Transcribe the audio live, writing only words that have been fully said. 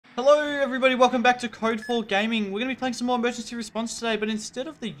Hello everybody, welcome back to Code 4 Gaming. We're going to be playing some more emergency response today, but instead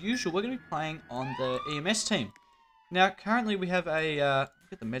of the usual, we're going to be playing on the EMS team. Now, currently we have a,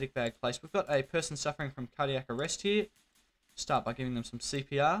 get the medic bag placed. We've got a person suffering from cardiac arrest here. Start by giving them some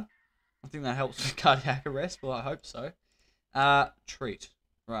CPR. I think that helps with cardiac arrest, well I hope so. Treat.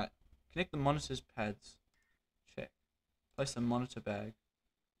 Right. Connect the monitor's pads. Check. Place the monitor bag.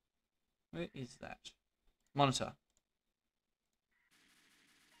 Where is that? Monitor.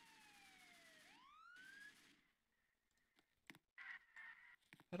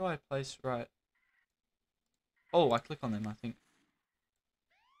 How do I place right? Oh, I click on them, I think.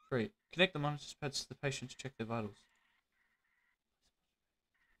 Great. Connect the monitor's pads to the patient to check their vitals.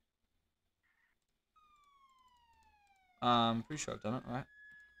 Pretty sure I've done it, right?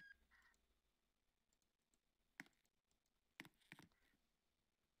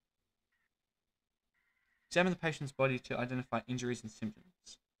 Examine the patient's body to identify injuries and symptoms.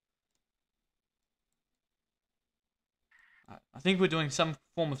 I think we're doing some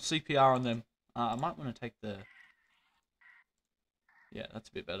form of CPR on them. I might want to take the... Yeah, that's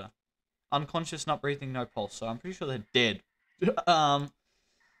a bit better. Unconscious, not breathing, no pulse. So I'm pretty sure they're dead.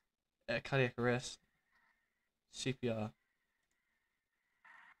 Cardiac arrest. CPR.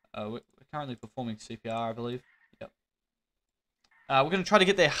 We're currently performing CPR, I believe. Yep. We're going to try to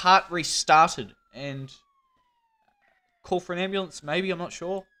get their heart restarted and call for an ambulance. Maybe, I'm not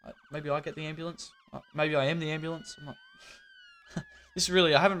sure. Maybe I get the ambulance. Maybe I am the ambulance. I'm not... This is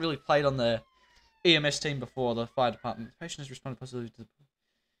really, I haven't really played on the EMS team before, the fire department. The patient has responded positively to the...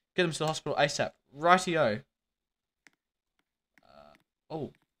 Get them to the hospital ASAP. Rightio.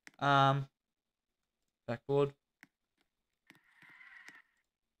 Backboard.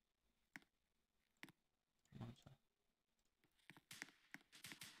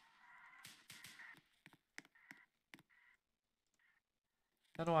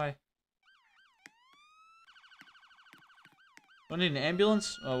 How do I... Do I need an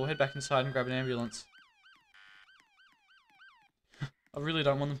ambulance? Oh, we'll head back inside and grab an ambulance. I really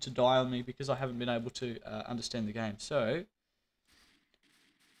don't want them to die on me because I haven't been able to understand the game. So,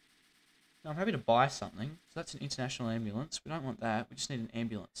 now I'm happy to buy something. So that's an international ambulance. We don't want that. We just need an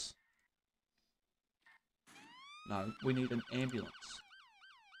ambulance. No, we need an ambulance.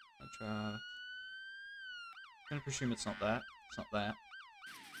 I'm going to presume it's not that. It's not that.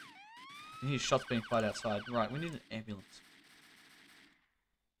 I can hear shots being fired outside. Right, we need an ambulance.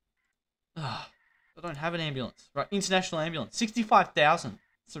 I don't have an ambulance. Right, international ambulance. 65,000.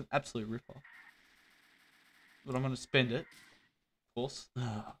 It's an absolute rip-off. But I'm going to spend it. Of course.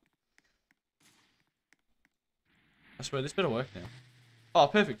 I swear, this better work now. Oh,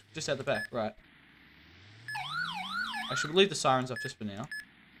 perfect. Just out the back. Right. I should leave the sirens off just for now.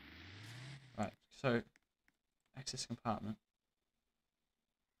 Right, so... Access compartment.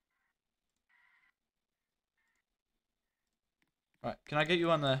 Right, can I get you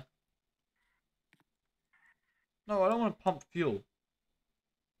on the... No, I don't want to pump fuel.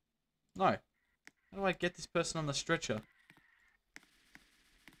 No. How do I get this person on the stretcher?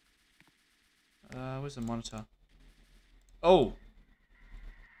 Where's the monitor? Oh!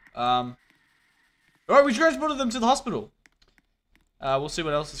 Alright, we transported them to the hospital! We'll see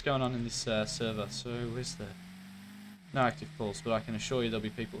what else is going on in this server. So, where's the... No active calls, but I can assure you there'll be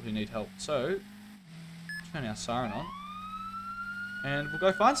people who need help. So, turn our siren on. And we'll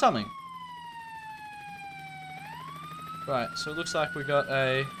go find something. Right, so it looks like we got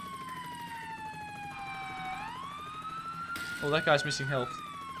a... Oh, that guy's missing health.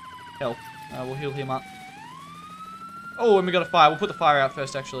 We'll heal him up. Oh, and we got a fire. We'll put the fire out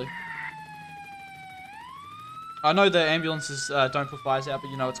first, actually. I know the ambulances don't put fires out, but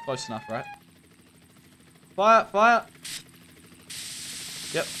you know it's close enough, right? Fire!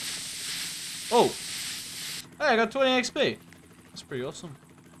 Yep. Oh! Hey, I got 20 XP. That's pretty awesome.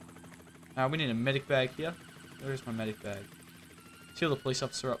 We need a medic bag here. Where is my medic bag? Let's heal the police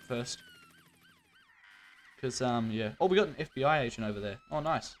officer up first. Because, yeah. Oh, we got an FBI agent over there. Oh,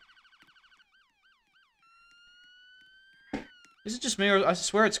 nice. Is it just me, or I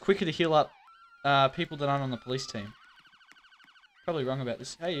swear it's quicker to heal up people that aren't on the police team? Probably wrong about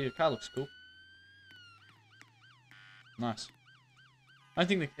this. Hey, your car looks cool. Nice. I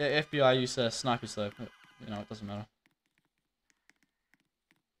don't think the FBI use snipers, though. But, you know, it doesn't matter.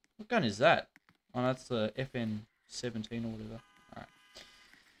 What gun is that? Oh, that's the FN-17 or whatever. Alright.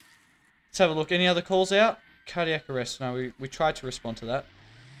 Let's have a look. Any other calls out? Cardiac arrest. No, we tried to respond to that.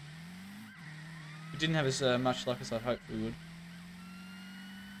 We didn't have as much luck as I hoped we would.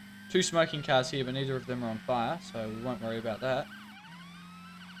 2 smoking cars here, but neither of them are on fire, so we won't worry about that.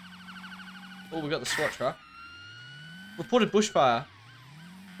 Oh, we got the SWAT truck. Reported bushfire.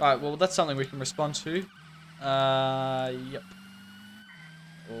 Right, well, that's something we can respond to. Yep.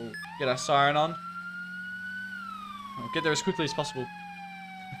 We'll get our siren on. We'll get there as quickly as possible.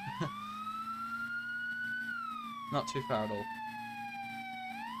 Not too far at all.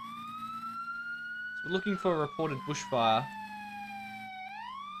 So we're looking for a reported bushfire.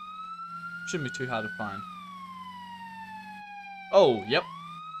 Shouldn't be too hard to find. Oh, yep.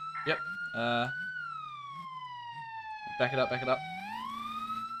 Yep. Back it up, back it up.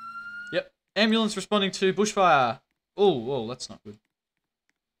 Yep. Ambulance responding to bushfire. Oh, whoa, that's not good.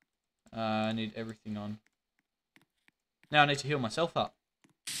 I need everything on. Now I need to heal myself up.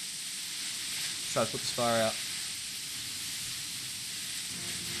 Try to put this fire out.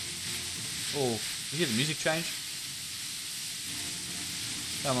 Oh, you hear the music change?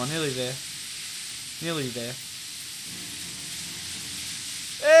 Come on, nearly there. Nearly there.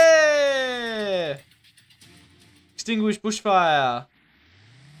 Hey! Extinguish bushfire.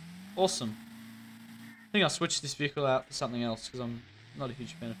 Awesome. I think I'll switch this vehicle out for something else because I'm not a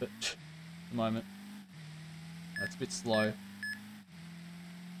huge fan of it at the moment. It's a bit slow.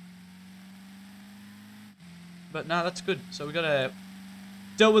 But no, that's good. So we got to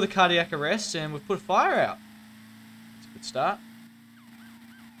dealt with a cardiac arrest and we've put a fire out. That's a good start.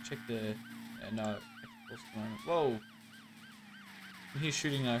 Check the... no. Whoa. I hear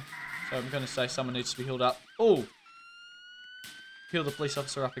shooting though. So I'm going to say someone needs to be healed up. Oh! Heal the police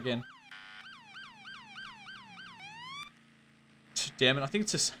officer up again. Damn it, I think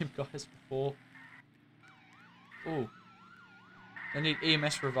it's the same guy as before. Oh. They need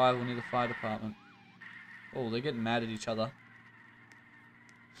EMS revival near the fire department. Oh, they're getting mad at each other.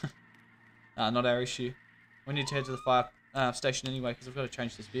 Not our issue. We need to head to the fire station anyway because we've got to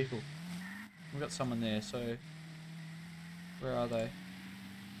change this vehicle. We've got someone there, so... Where are they?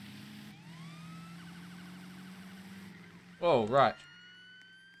 Oh, right.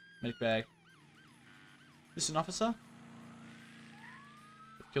 Medic bag. This is an officer?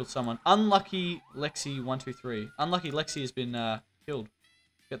 Killed someone. Unlucky Lexi 123. Unlucky Lexi has been killed.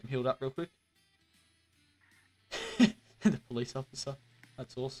 Get them healed up real quick. The police officer.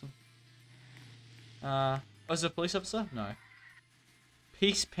 That's awesome. Oh, is it a police officer? No.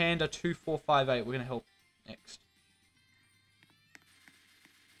 Peace Panda 2458. We're gonna help next.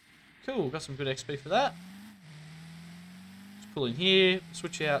 Cool. Got some good XP for that. Let's pull in here.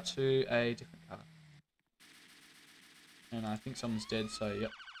 Switch out to a different car. And I think someone's dead, so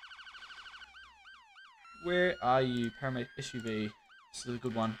yep. Where are you? Paramedic SUV. This is a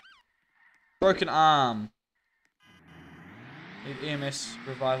good one. Broken arm. Need EMS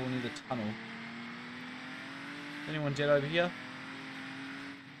revival near the tunnel. Anyone dead over here?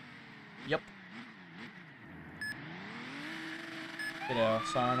 Yep. Get our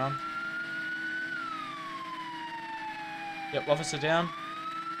siren on. Yep, officer down.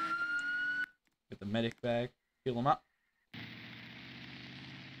 Get the medic bag. Heal them up.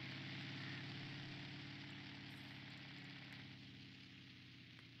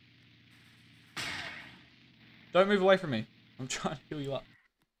 Don't move away from me. I'm trying to heal you up.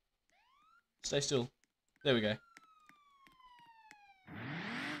 Stay still. There we go.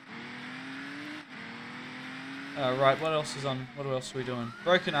 Right, what else is on? What else are we doing?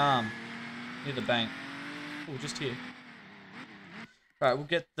 Broken arm. Near the bank. Oh, just here. Right, we'll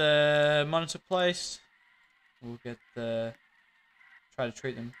get the monitor placed. We'll get the... Try to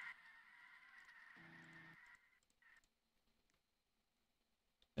treat them.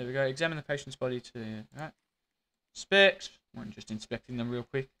 There we go. Examine the patient's body to... Right. Inspect. We're just inspecting them real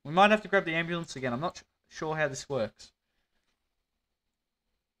quick. We might have to grab the ambulance again. I'm not sure how this works.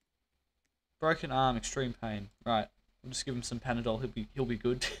 Broken arm, extreme pain. Right. We'll just give him some Panadol. He'll be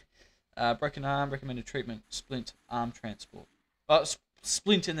good. Broken arm, recommended treatment. Splint, arm transport.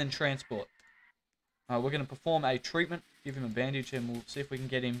 Splint and then transport. We're going to perform a treatment. Give him a bandage and we'll see if we can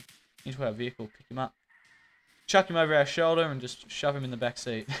get him into our vehicle. Pick him up. Chuck him over our shoulder and just shove him in the back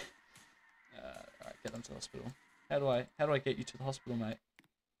seat. Alright, get them to the hospital. How do I get you to the hospital, mate?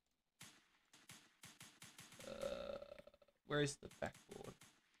 Where is the backboard?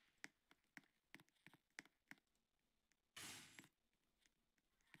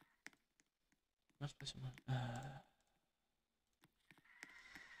 Must be someone.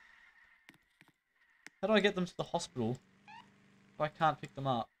 How do I get them to the hospital if I can't pick them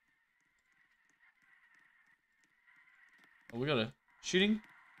up? Oh, we got a shooting?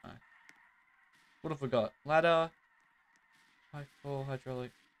 No. What have we got? Ladder. High fall,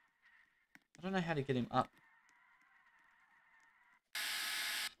 hydraulic. I don't know how to get him up.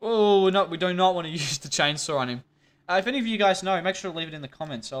 Oh, no, we do not want to use the chainsaw on him. If any of you guys know, make sure to leave it in the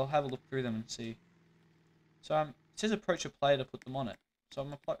comments. I'll have a look through them and see. So, it says approach a player to put them on it. So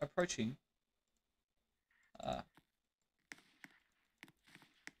I'm approaching.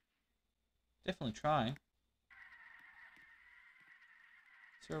 Definitely trying.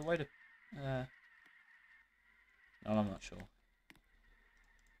 Is there a way to... No, I'm not sure.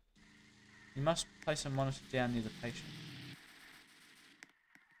 You must place a monitor down near the patient.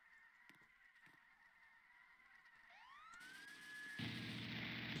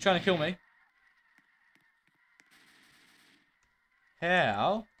 You're trying to kill me?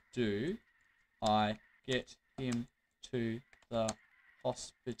 How do I get him to the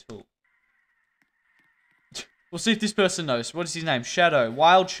hospital? We'll see if this person knows. What is his name? Shadow.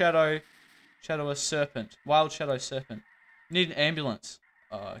 Wild Shadow. Shadow Serpent. Wild Shadow Serpent. Need an ambulance.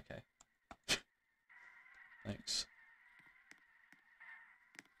 Oh, okay. Thanks.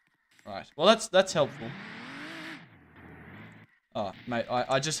 Right. Well, that's helpful. Oh, mate,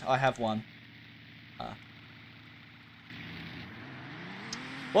 I have one.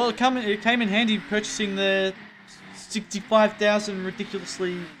 Well, it came in handy purchasing the 65,000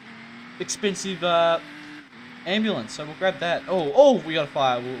 ridiculously expensive ambulance. So we'll grab that. Oh, we got a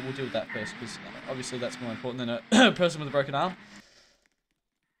fire. We'll deal with that first because obviously that's more important than a person with a broken arm.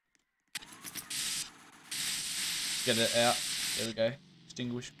 Get it out. There we go.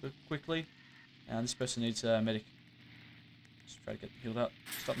 Extinguish quickly. And this person needs a medic. Just try to get healed up.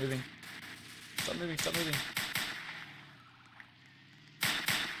 Stop moving. Stop moving. Stop moving.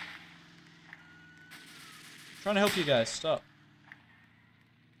 Trying to help you guys. Stop.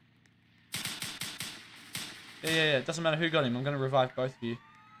 Yeah. It doesn't matter who got him. I'm going to revive both of you.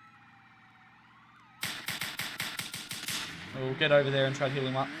 We'll get over there and try to heal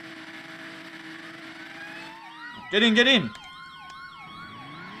him up. Get in, get in!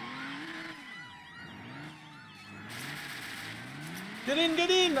 Get in, get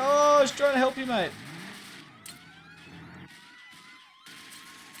in! Oh, I was trying to help you, mate.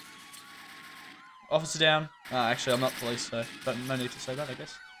 Officer down. Actually, I'm not police, so no need to say that, I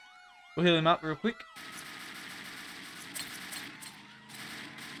guess. We'll heal him up real quick.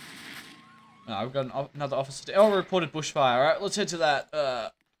 We've got another officer down. Oh, reported bushfire. Alright, let's head to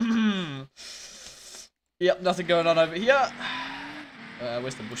that. Yep, nothing going on over here.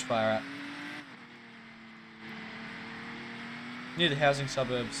 Where's the bushfire at? Near the housing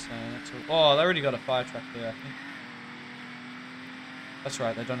suburbs. That's all. Oh, they already got a fire truck there, I think. That's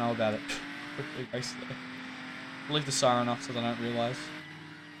right, they don't know about it. Quickly race there. Leave the siren off so they don't realise.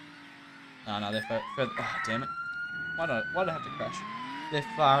 No, they're further. Oh, damn it. Why'd I have to crash? They're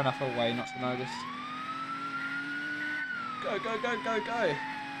far enough away not to notice. Go, go, go, go, go.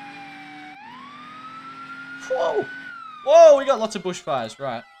 Whoa! Whoa, we got lots of bushfires,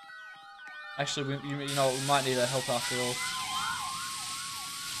 right. Actually, you know what, we might need help after all.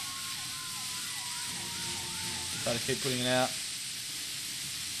 Try to keep putting it out.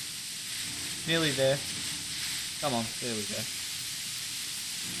 Nearly there. Come on, there we go.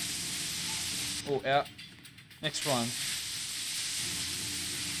 Oh, out. Next one.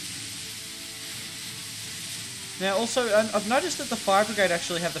 Now, also, I've noticed that the fire brigade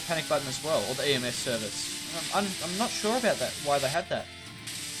actually have the panic button as well, or the EMS service. I'm not sure about that, why they had that.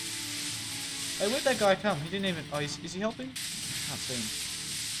 Hey, where'd that guy come? He didn't even... Oh, is he helping? Can't see him.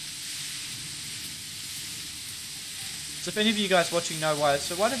 So if any of you guys watching know why...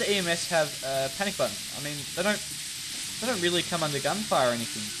 So why do the EMS have a panic button? I mean, they don't really come under gunfire or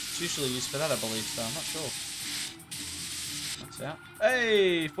anything. It's usually used for that, I believe, so I'm not sure. That's out.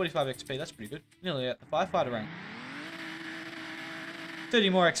 Hey, 45 XP, that's pretty good. Nearly at the firefighter rank. 30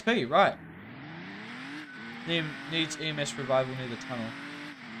 more XP, right. Needs EMS revival near the tunnel.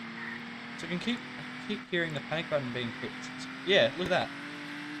 So I can keep hearing the panic button being clicked. Yeah, look at that.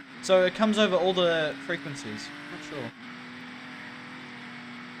 So it comes over all the frequencies. Not sure.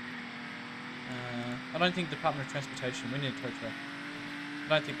 I don't think Department of Transportation. We need a tow truck. I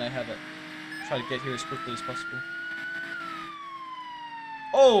don't think they have it. Try to get here as quickly as possible.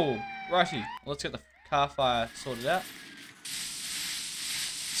 Oh, righty. Well, let's get the car fire sorted out.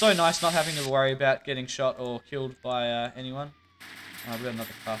 So nice not having to worry about getting shot or killed by anyone. Oh, we've got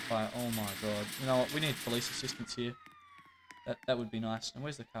another car fire. Oh my god. You know what? We need police assistance here. That would be nice. And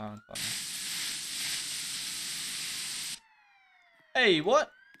where's the car on fire? Hey,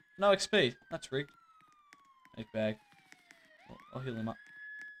 what? No XP. That's rigged. Make bag. I'll heal him up.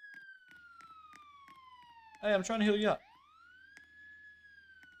 Hey, I'm trying to heal you up.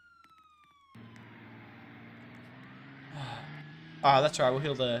 That's right, we'll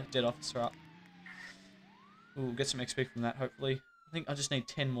heal the dead officer up. We'll get some XP from that, hopefully. I think I just need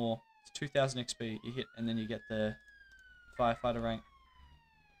 10 more. It's 2,000 XP you hit, and then you get the firefighter rank.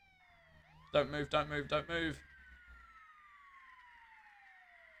 Don't move, don't move, don't move.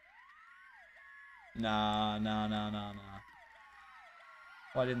 Nah.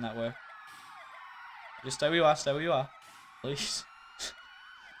 Why didn't that work? Just stay where you are. Stay where you are. Please.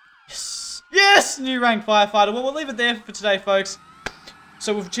 Yes. Yes! New rank firefighter. Well, we'll leave it there for today, folks.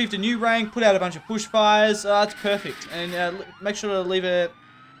 So we've achieved a new rank, put out a bunch of bushfires. That's perfect. And make sure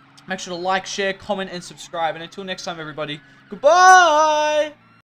to like, share, comment, and subscribe. And until next time, everybody, goodbye!